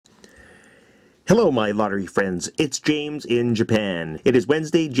Hello, my lottery friends. It's James in Japan. It is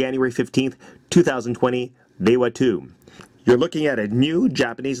Wednesday, January 15th, 2020, Reiwa 2. You're looking at a new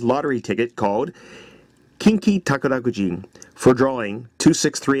Japanese lottery ticket called Kinki takarakuji for drawing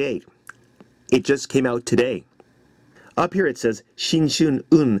 2638. It just came out today. Up here it says新春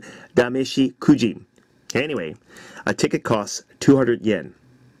運だめしくじ. Anyway, a ticket costs 200 yen.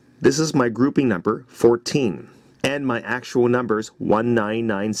 This is my grouping number 14 and my actual numbers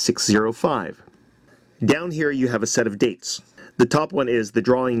 199605. Down here you have a set of dates. The top one is the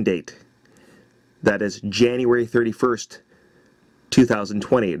drawing date. That is January 31st,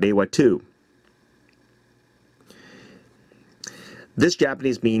 2020, Reiwa 2. This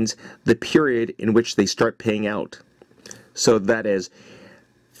Japanese means the period in which they start paying out. So that is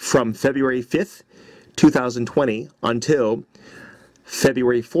from February 5th, 2020 until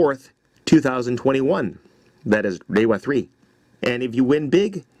February 4th, 2021. That is Reiwa 3. And if you win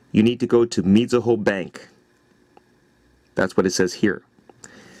big, you need to go to Mizuho Bank. That's what it says here.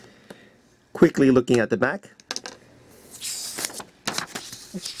 Quickly looking at the back.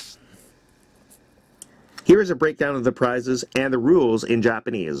 Here is a breakdown of the prizes and the rules in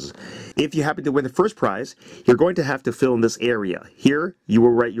Japanese. If you happen to win the first prize, you're going to have to fill in this area. Here, you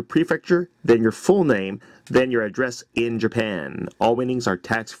will write your prefecture, then your full name, then your address in Japan. All winnings are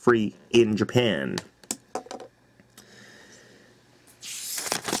tax-free in Japan.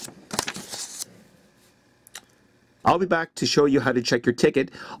 I'll be back to show you how to check your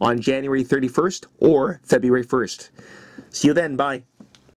ticket on January 31st or February 1st. See you then. Bye.